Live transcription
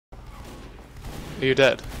Are you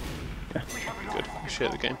dead? Yeah. Good. You share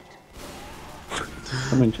the game.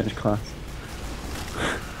 I'm gonna change class.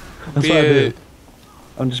 That's what I do.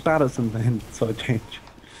 I'm just bad at something, so I change.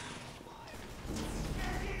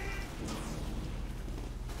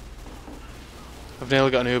 I've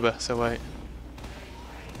nearly got an Uber, so wait.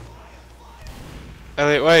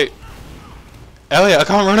 Elliot, wait! Elliot, I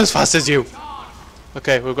can't run as fast as you!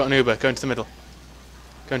 Okay, we've got an Uber. Go into the middle.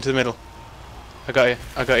 Go into the middle. I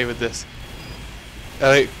got you with this.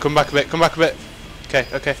 Elliot, come back a bit, come back a bit! Okay,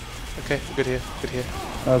 okay, okay, good here, good here.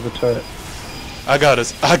 That was a turret. I got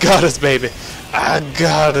us, baby! I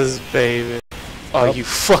got us, baby! Oh, you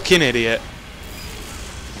fucking idiot!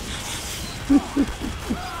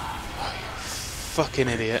 Fucking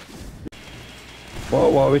idiot.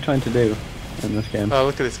 What are we trying to do in this game? Oh,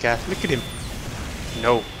 look at this guy. Look at him.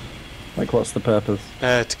 No. Like, what's the purpose?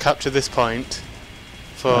 To capture this point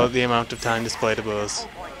for the amount of time displayed above us.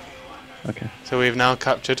 Okay. So we've now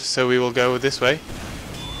captured, so we will go this way.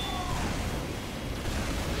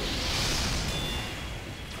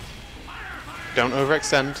 Don't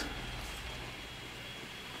overextend.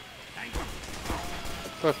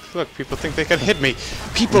 Look, look, people think they can hit me.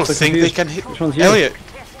 People think they can hit me. Which one's you? Elliot!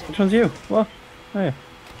 Which one's you? What? Oh yeah.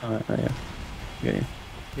 Alright, there you go. Got you.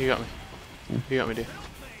 You got me. Yeah. You got me, dear.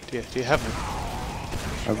 Do you have me?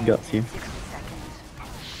 I've got you.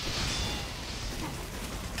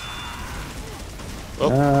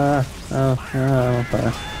 Oh.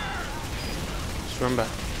 Okay. Just run back.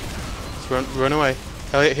 Just run away.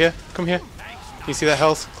 Elliot, here. Come here. You see that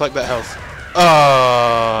health? Collect that health.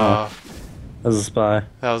 Oh. There's a spy.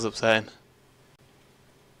 That was upsetting.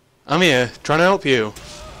 I'm here, trying to help you.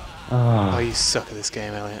 Oh, you suck at this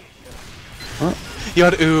game, Elliot. What? You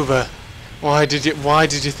had Uber. Why did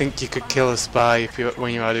you think you could kill a spy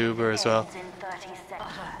when you had Uber as well?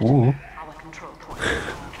 Ooh.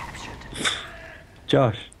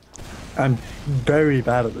 Josh, I'm very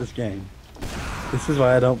bad at this game. This is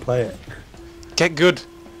why I don't play it. Get good.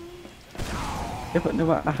 Yeah, but no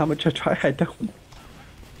matter how much I try, I don't.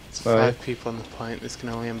 It's 5 people on the point. This can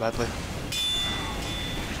only end badly.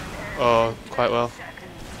 Oh, quite well.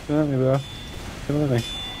 Come at me, bro. Come at me.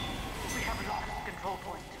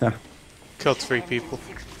 Yeah. Killed 3 people.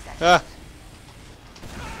 Ah!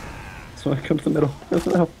 So I come to the middle. Come to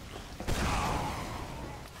the middle.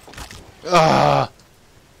 Ah!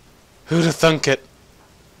 Who'd have thunk it?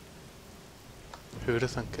 Who'd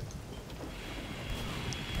have thunk it?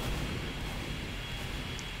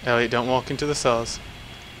 Elliot, don't walk into the saws.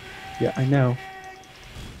 Yeah, I know.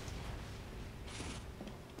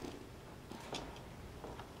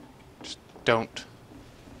 Just don't.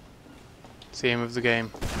 It's the aim of the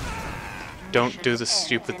game. Don't do the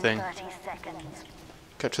stupid thing.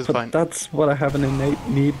 Capture the point. That's what I have an innate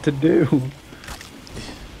need to do.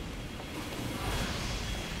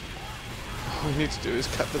 All we need to do is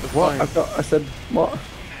capture the What? point. I said, what?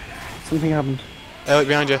 Something happened. Elliot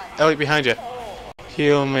behind you. Elliot behind you.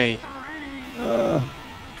 Heal me.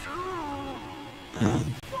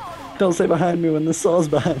 Don't say behind me when the saw's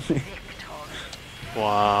behind me.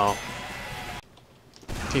 Wow.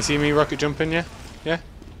 Can you see me rocket jumping? Yeah? Yeah?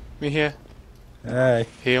 Me here. Hey.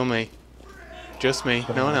 Heal me. Just me.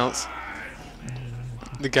 No one else.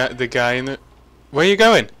 The guy in the... Where are you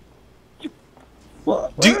going?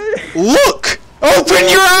 What? Look! Open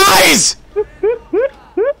your eyes!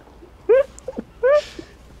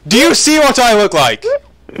 Do you see what I look like?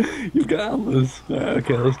 You've got antlers. Right,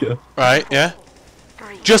 okay, let's go. Right, yeah?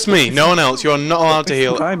 Just me, no one else. You're not allowed to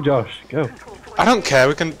heal. Time, Josh. Go. I don't care,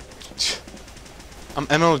 we can... I'm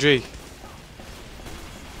MLG.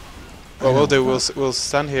 What we'll do, we'll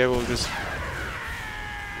stand here, we'll just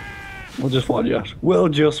what, Josh? We'll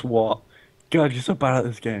just what? God, you're so bad at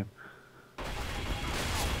this game.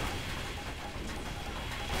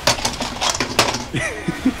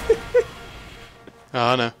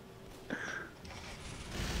 Oh, no.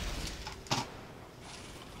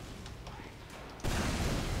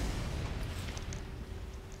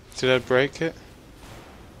 Did I break it?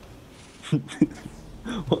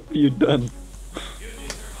 What have you done?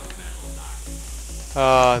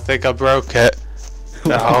 Oh, I think I broke it.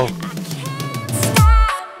 No.